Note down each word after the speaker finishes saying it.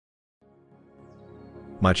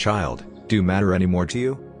My child, do matter anymore to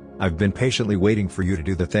you? I've been patiently waiting for you to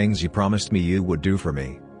do the things you promised me you would do for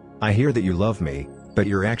me. I hear that you love me, but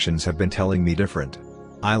your actions have been telling me different.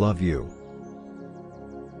 I love you.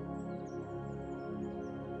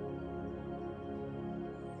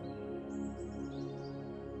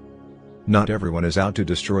 Not everyone is out to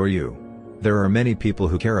destroy you. There are many people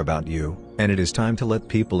who care about you, and it is time to let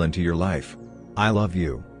people into your life. I love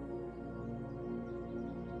you.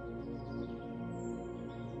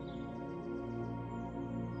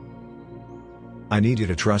 I need you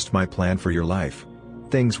to trust my plan for your life.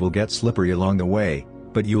 Things will get slippery along the way,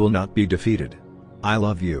 but you will not be defeated. I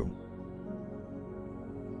love you.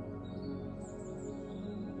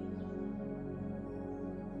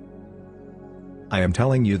 I am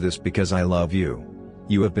telling you this because I love you.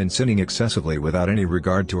 You have been sinning excessively without any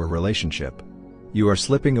regard to a relationship. You are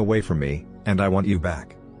slipping away from me, and I want you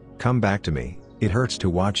back. Come back to me. It hurts to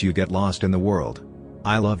watch you get lost in the world.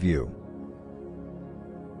 I love you.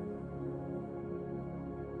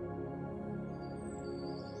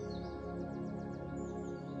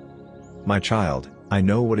 My child, I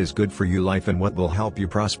know what is good for you life and what will help you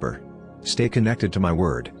prosper. Stay connected to my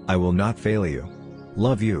word. I will not fail you.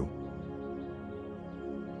 Love you.